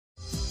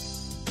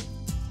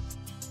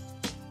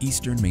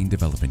Eastern Maine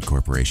Development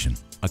Corporation,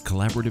 a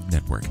collaborative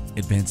network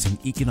advancing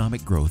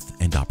economic growth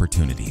and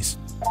opportunities.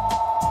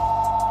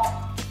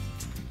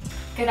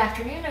 Good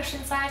afternoon,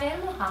 Oceanside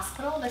Animal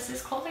Hospital. This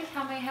is Colby.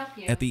 How may I help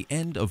you? At the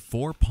end of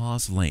Four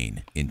Paws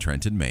Lane in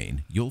Trenton,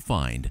 Maine, you'll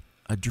find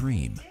a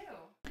dream.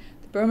 The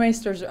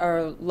Burmeisters are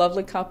a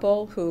lovely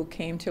couple who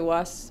came to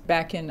us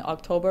back in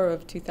October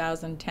of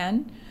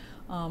 2010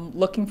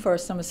 looking for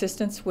some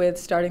assistance with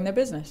starting their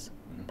business.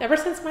 Ever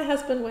since my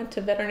husband went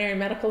to veterinary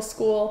medical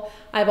school,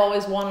 I've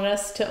always wanted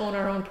us to own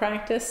our own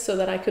practice so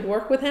that I could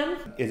work with him.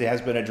 It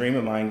has been a dream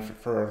of mine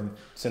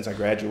since I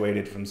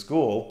graduated from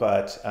school,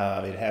 but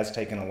it has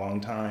taken a long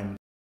time.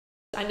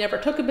 I never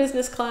took a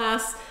business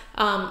class.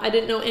 I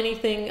didn't know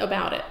anything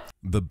about it.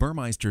 The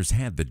Burmeisters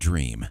had the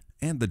dream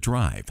and the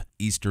drive.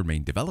 Eastern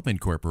Maine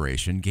Development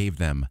Corporation gave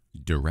them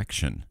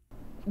direction.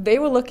 They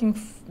were looking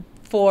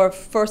for,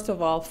 first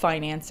of all,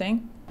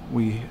 financing.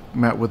 We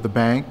met with the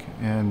bank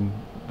and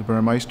the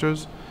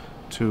Burmeisters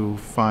to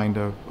find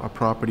a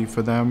property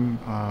for them,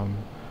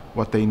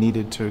 what they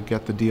needed to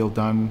get the deal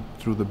done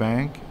through the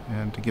bank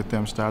and to get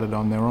them started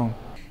on their own.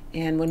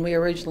 And when we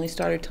originally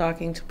started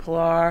talking to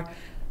Pilar,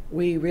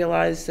 we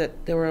realized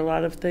that there were a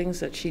lot of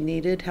things that she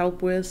needed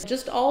help with.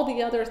 Just all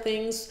the other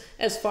things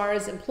as far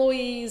as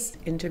employees,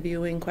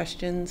 interviewing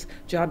questions,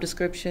 job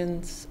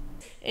descriptions.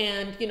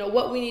 And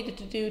what we needed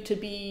to do to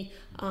be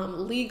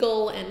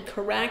legal and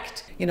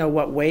correct.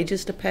 What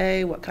wages to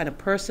pay, what kind of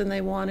person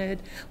they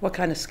wanted, what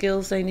kind of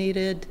skills they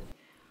needed.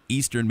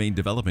 Eastern Maine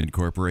Development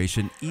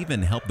Corporation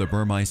even helped the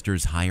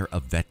Burmeisters hire a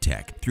vet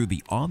tech through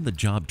the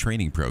on-the-job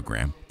training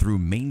program through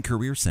Maine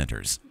Career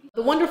Centers.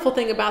 The wonderful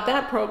thing about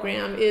that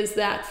program is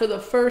that for the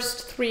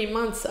first 3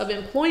 months of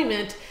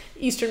employment,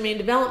 Eastern Maine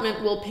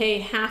Development will pay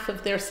half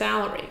of their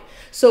salary.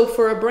 So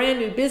for a brand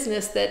new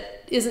business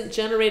that isn't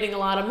generating a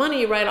lot of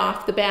money right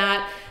off the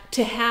bat,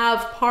 to have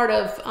part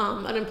of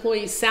an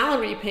employee's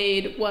salary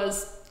paid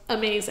was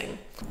amazing.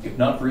 If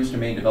not for Eastern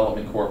Maine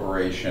Development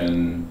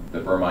Corporation,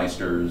 the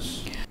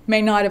Burmeisters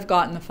may not have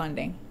gotten the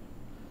funding,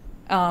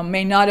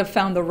 may not have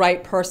found the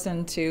right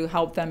person to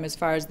help them as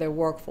far as their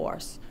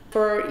workforce.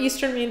 For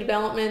Eastern Maine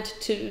Development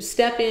to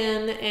step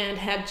in and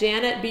have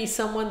Janet be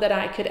someone that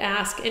I could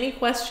ask any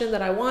question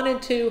that I wanted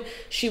to,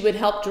 she would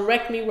help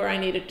direct me where I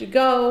needed to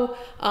go,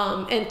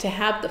 and to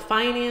have the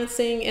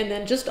financing and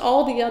then just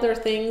all the other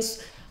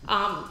things,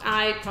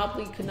 I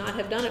probably could not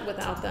have done it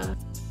without them.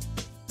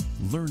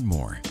 Learn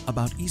more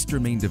about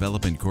Eastern Maine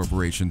Development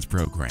Corporation's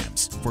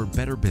programs for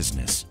better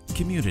business,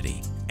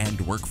 community,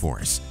 and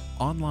workforce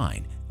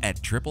online at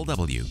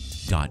www.emdc.org.